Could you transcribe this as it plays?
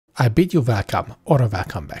I bid you welcome or a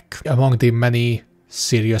welcome back. Among the many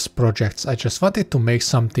serious projects, I just wanted to make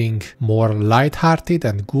something more lighthearted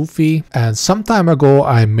and goofy, and some time ago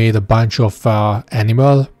I made a bunch of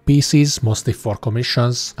animal pieces, mostly for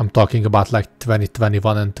commissions. I'm talking about like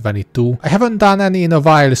 2021 and 22. I haven't done any in a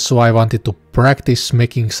while, so I wanted to practice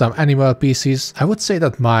making some animal pieces. I would say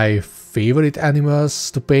that my favorite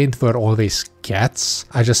animals to paint were always cats.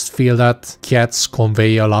 I just feel that cats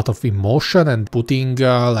convey a lot of emotion, and putting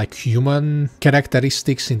like human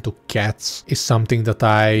characteristics into cats is something that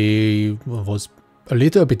I was a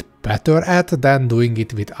little bit better at than doing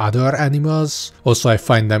it with other animals. Also, I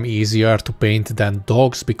find them easier to paint than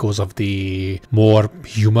dogs because of the more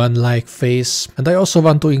human-like face. And I also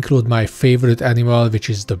want to include my favorite animal, which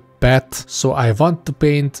is the bat. So I want to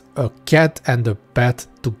paint a cat and a bat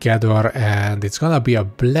together, and it's gonna be a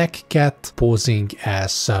black cat posing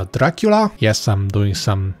as Dracula. Yes, I'm doing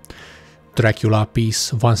some Dracula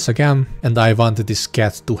piece once again, and I want this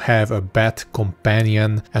cat to have a bat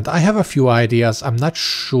companion, and I have a few ideas. I'm not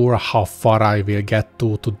sure how far I will get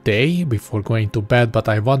to today before going to bed, but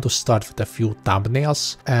I want to start with a few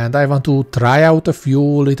thumbnails, and I want to try out a few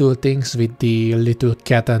little things with the little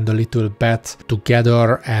cat and the little bat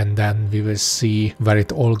together, and then we will see where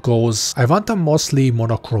it all goes. I want a mostly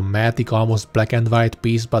monochromatic, almost black and white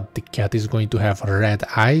piece, but the cat is going to have red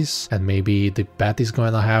eyes, and maybe the bat is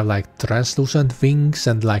going to have like translucent wings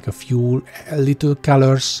and like a few little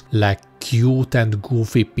colors, like cute and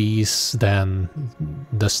goofy piece than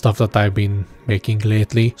the stuff that I've been making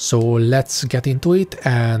lately. So let's get into it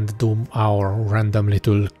and do our random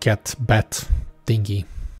little cat bat thingy.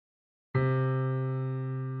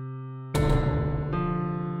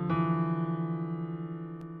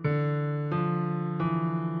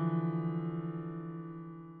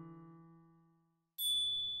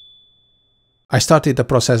 I started the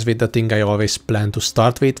process with the thing I always plan to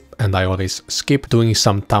start with, and I always skip, doing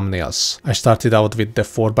some thumbnails. I started out with the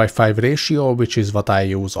 4:5 ratio, which is what I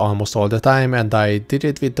use almost all the time, and I did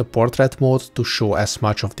it with the portrait mode to show as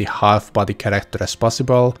much of the half body character as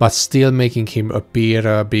possible, but still making him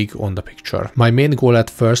appear big on the picture. My main goal at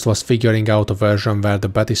first was figuring out a version where the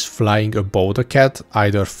bat is flying above the cat,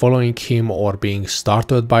 either following him or being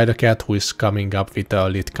startled by the cat who is coming up with a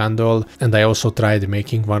lit candle, and I also tried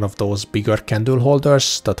making one of those bigger candle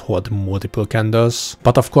holders that hold multiple candles.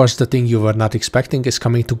 But of course the thing you were not expecting is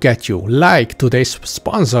coming to get you, like today's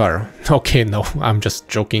sponsor. Okay, no, I'm just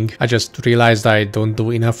joking. I just realized I don't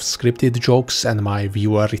do enough scripted jokes and my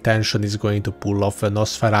viewer retention is going to pull off a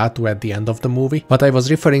Nosferatu at the end of the movie. What I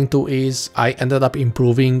was referring to is I ended up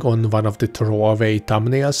improving on one of the throwaway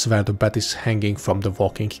thumbnails where the bat is hanging from the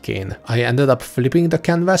walking cane. I ended up flipping the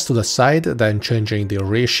canvas to the side, then changing the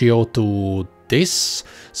ratio to this,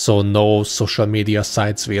 so no social media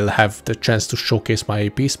sites will have the chance to showcase my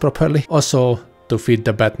piece properly. Also, to fit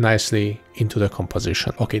the bat nicely into the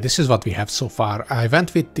composition. Okay, this is what we have so far. I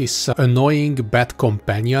went with this annoying bat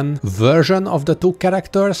companion version of the two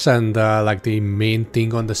characters, and like the main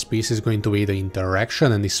thing on this piece is going to be the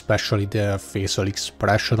interaction and especially the facial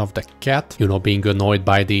expression of the cat, you know, being annoyed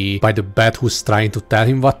by the bat who's trying to tell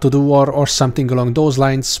him what to do or something along those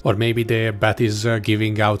lines. Or maybe the bat is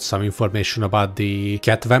giving out some information about the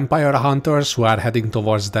cat vampire hunters who are heading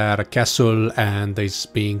towards their castle and is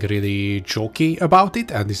being really jokey about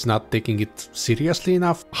it and is not taking it seriously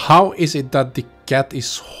enough. How is it that the cat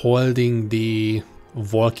is holding the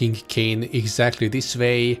walking cane exactly this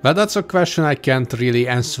way? But that's a question I can't really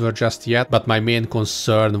answer just yet, but my main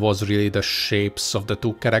concern was really the shapes of the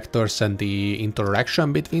two characters and the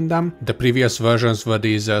interaction between them. The previous versions were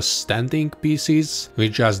these standing pieces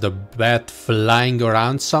with just the bat flying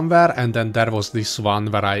around somewhere, and then there was this one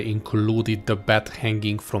where I included the bat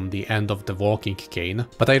hanging from the end of the walking cane.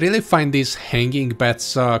 But I really find these hanging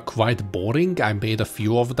bats quite boring. I made a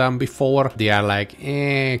few of them before. They are like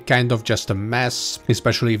kind of just a mess.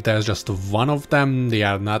 Especially if there's just one of them, they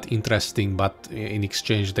are not interesting, but in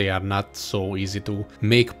exchange they are not so easy to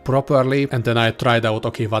make properly. And then I tried out,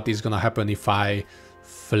 okay, what is gonna happen if I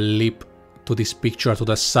flip to this picture to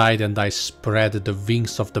the side and I spread the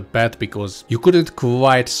wings of the bat, because you couldn't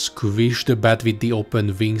quite squish the bat with the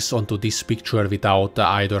open wings onto this picture without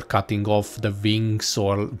either cutting off the wings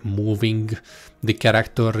or moving the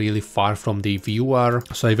character really far from the viewer.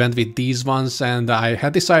 So I went with these ones, and I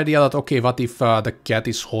had this idea that, okay, what if the cat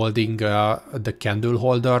is holding the candle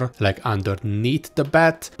holder like underneath the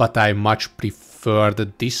bat, but I much prefer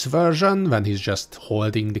preferred this version when he's just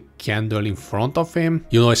holding the candle in front of him.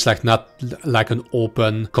 You know, it's like not like an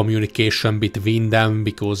open communication between them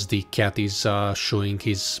because the cat is showing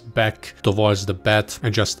his back towards the bed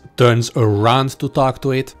and just turns around to talk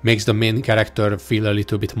to it. Makes the main character feel a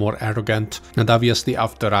little bit more arrogant. And obviously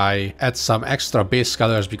after I add some extra base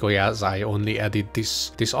colors, because yes, I only added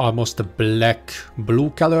this almost black blue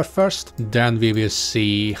color first, then we will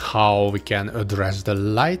see how we can address the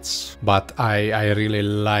lights. But I really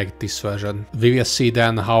like this version. We will see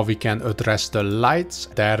then how we can address the lights.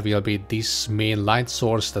 There will be this main light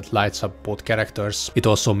source that lights up both characters. It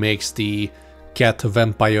also makes the cat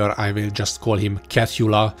vampire, I will just call him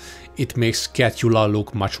Catula. It makes Catula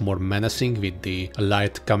look much more menacing with the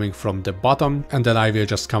light coming from the bottom. And then I will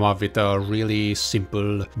just come up with a really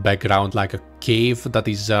simple background, like a cave that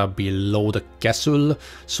is below the castle.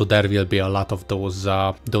 So there will be a lot of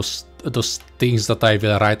those things that I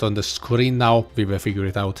will write on the screen now. We will figure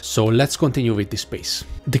it out. So let's continue with this space.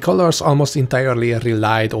 The colors almost entirely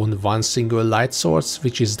relied on one single light source,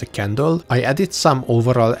 which is the candle. I added some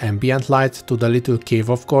overall ambient light to the little cave,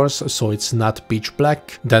 of course, so it's not pitch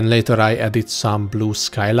black. Then later I added some blue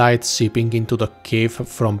skylight seeping into the cave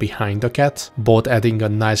from behind the cat, both adding a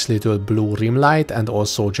nice little blue rim light and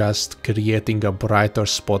also just creating a brighter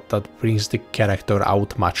spot that brings the character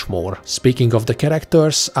out much more. Speaking of the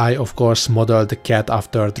characters, I of course modeled the cat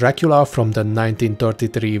after Dracula from the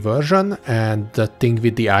 1933 version, and the thing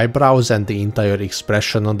with the eyebrows and the entire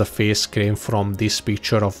expression on the face came from this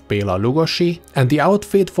picture of Bela Lugosi, and the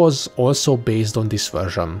outfit was also based on this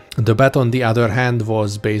version. The bat on the other hand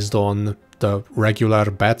was based on the regular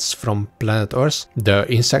bats from planet Earth,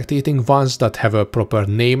 the insect-eating ones that have a proper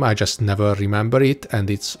name, I just never remember it, and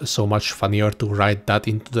it's so much funnier to write that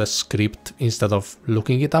into the script instead of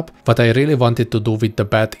looking it up. What I really wanted to do with the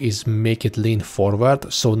bat is make it lean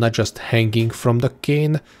forward, so not just hanging from the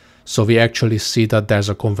cane, so we actually see that there's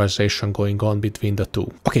a conversation going on between the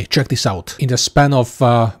two. Okay, check this out. In the span of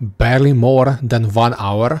barely more than 1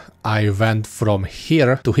 hour, I went from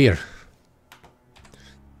here to here.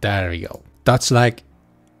 There we go. That's like,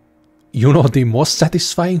 you know, the most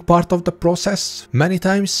satisfying part of the process. Many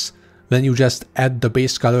times when you just add the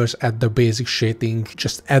base colors, add the basic shading,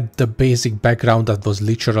 just add the basic background that was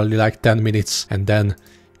literally like 10 minutes, and then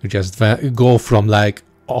you just go from like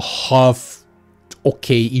a half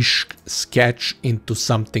okay-ish sketch into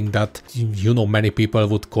something that, you know, many people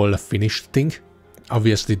would call a finished thing.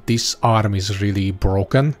 Obviously this arm is really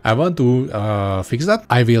broken. I want to fix that.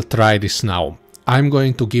 I will try this now. I'm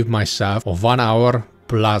going to give myself 1 hour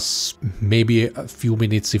plus maybe a few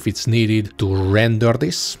minutes if it's needed to render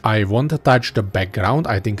this. I won't touch the background.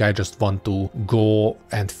 I think I just want to go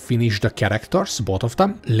and finish the characters, both of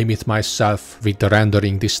them. Limit myself with the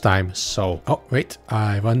rendering this time. So, oh wait,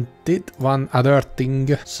 I wanted one other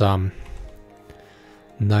thing. Some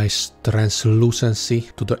nice translucency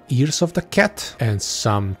to the ears of the cat and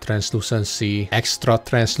some translucency, extra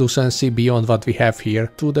translucency beyond what we have here.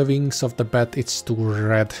 To the wings of the bat, it's too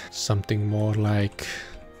red. Something more like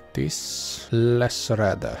this. Less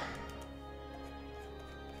red.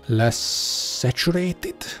 Less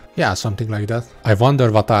saturated. Yeah, something like that. I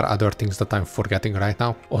wonder what are other things that I'm forgetting right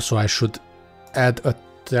now. Also, I should add a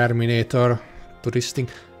Terminator to this thing.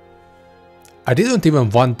 I didn't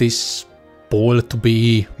even want this ball to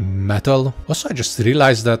be metal. Also, I just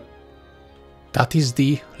realized that that is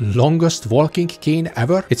the longest walking cane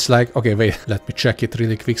ever. It's like, okay, wait, let me check it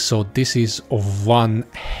really quick. So this is one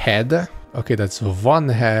head. Okay, that's one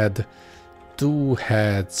head, 2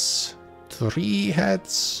 heads, 3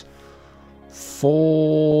 heads,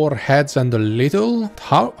 4 heads and a little.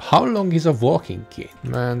 How long is a walking cane?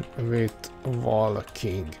 Man with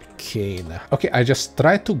walking cane. Okay, I just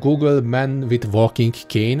tried to Google man with walking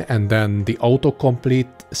cane, and then the autocomplete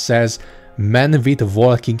says man with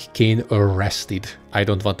walking cane arrested. I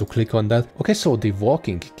don't want to click on that. Okay, so the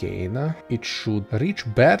walking cane, it should reach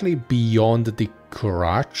barely beyond the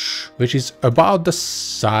crotch, which is about the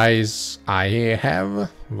size I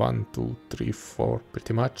have. 1, 2, 3, 4,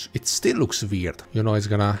 pretty much. It still looks weird. You know, it's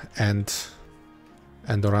gonna end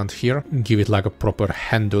around here. Give it like a proper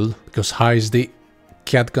handle, because how is the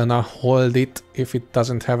cat gonna hold it if it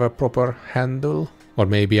doesn't have a proper handle? Or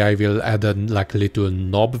maybe I will add a like little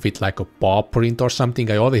knob with like a paw print or something.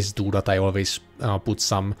 I always do that. I always put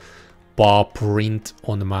some paw print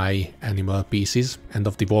on my animal pieces, and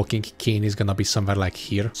of the walking cane is gonna be somewhere like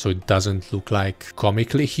here, so it doesn't look like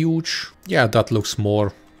comically huge. Yeah, that looks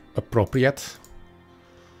more appropriate.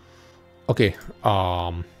 Okay,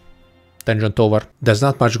 tangent over. There's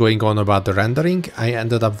not much going on about the rendering. I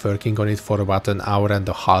ended up working on it for about an hour and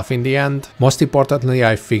a half in the end. Most importantly,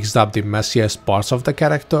 I fixed up the messiest parts of the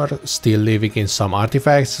character, still leaving in some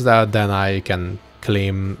artifacts that then I can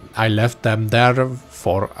claim I left them there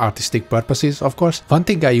for artistic purposes, of course. One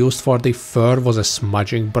thing I used for the fur was a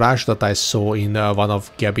smudging brush that I saw in one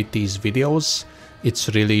of GabyT's videos. It's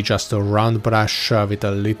really just a round brush with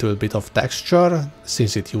a little bit of texture,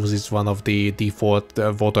 since it uses one of the default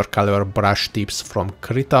watercolor brush tips from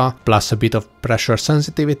Krita, plus a bit of pressure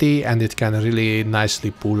sensitivity, and it can really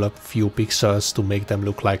nicely pull a few pixels to make them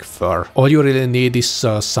look like fur. All you really need is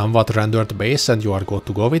somewhat rendered base and you are good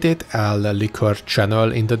to go with it. I'll link her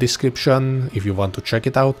channel in the description if you want to check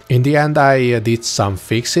it out. In the end, I did some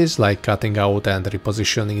fixes like cutting out and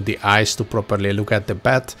repositioning the eyes to properly look at the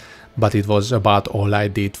bat, but it was about all I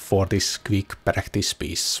did for this quick practice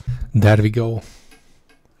piece. There we go.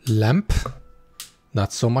 Lamp.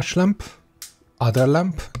 Not so much lamp. Other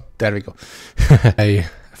lamp. There we go. I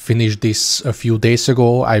finished this a few days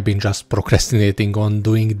ago. I've been just procrastinating on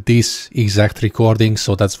doing this exact recording,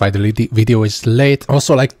 so that's why the video is late.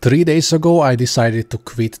 Also, like 3 days ago, I decided to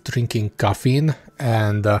quit drinking caffeine,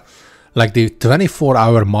 and like the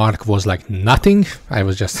 24-hour mark was like nothing. I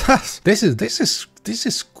was just, this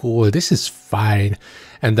is cool, this is fine.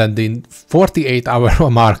 And then the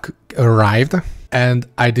 48-hour mark arrived and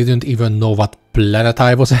I didn't even know what planet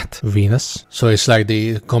I was at. Venus. So it's like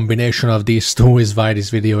the combination of these two is why this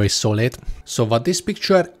video is so late. So what this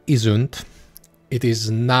picture isn't, it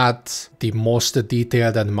is not the most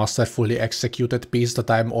detailed and masterfully executed piece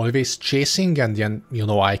that I'm always chasing, and then, you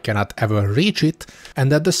know, I cannot ever reach it.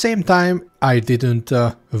 And at the same time, I didn't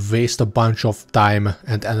waste a bunch of time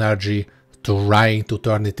and energy trying to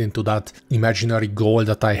turn it into that imaginary goal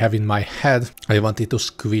that I have in my head. I wanted to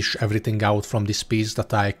squish everything out from this piece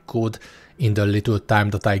that I could in the little time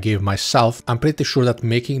that I gave myself. I'm pretty sure that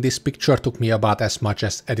making this picture took me about as much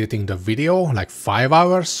as editing the video, like 5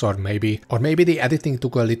 hours, or maybe the editing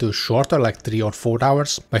took a little shorter, like 3 or 4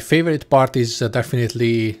 hours. My favorite part is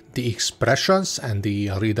definitely the expressions and the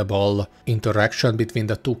readable interaction between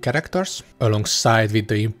the two characters, alongside with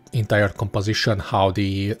the entire composition, how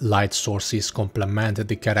the light sources complement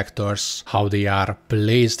the characters, how they are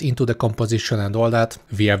placed into the composition and all that.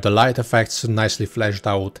 We have the light effects nicely fleshed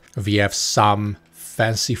out. We have some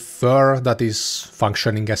fancy fur that is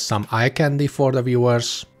functioning as some eye candy for the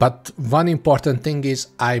viewers. But one important thing is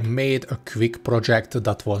I made a quick project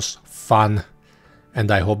that was fun, and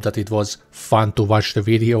I hope that it was fun to watch the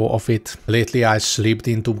video of it. Lately I slipped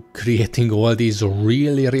into creating all these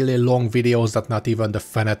really long videos that not even the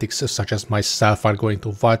fanatics such as myself are going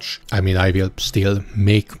to watch. I mean, I will still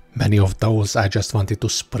make many of those. I just wanted to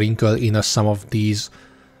sprinkle in some of these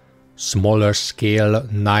smaller scale,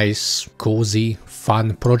 nice, cozy,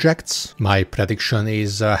 fun projects. My prediction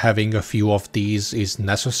is having a few of these is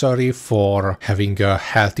necessary for having a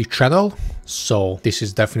healthy channel. So this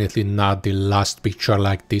is definitely not the last picture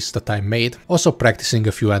like this that I made. Also, practicing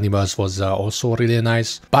a few animals was also really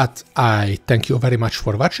nice. But I thank you very much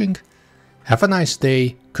for watching. Have a nice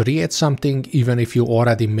day, create something even if you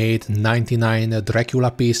already made 99 Dracula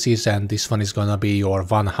pieces and this one is gonna be your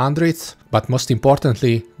 100th. But most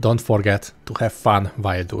importantly, don't forget to have fun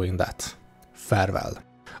while doing that. Farewell.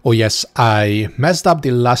 Oh yes, I messed up the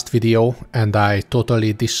last video and I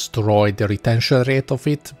totally destroyed the retention rate of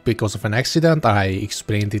it because of an accident. I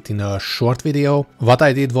explained it in a short video. What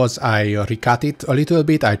I did was I recut it a little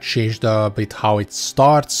bit, I changed a bit how it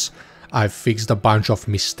starts. I fixed a bunch of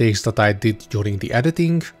mistakes that I did during the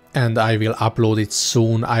editing, and I will upload it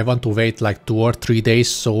soon. I want to wait like 2 or 3 days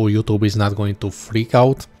so YouTube is not going to freak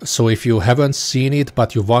out. So if you haven't seen it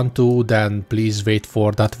but you want to, then please wait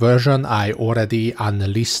for that version. I already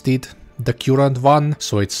unlisted the current one,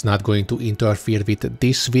 so it's not going to interfere with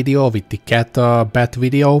this video, with the cat bat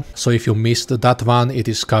video. So if you missed that one, it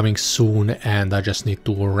is coming soon and I just need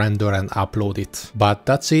to render and upload it. But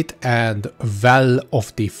that's it, and well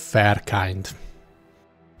of the fair kind.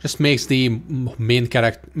 Just makes the main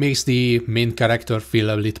character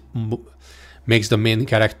feel a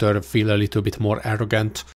little bit more arrogant.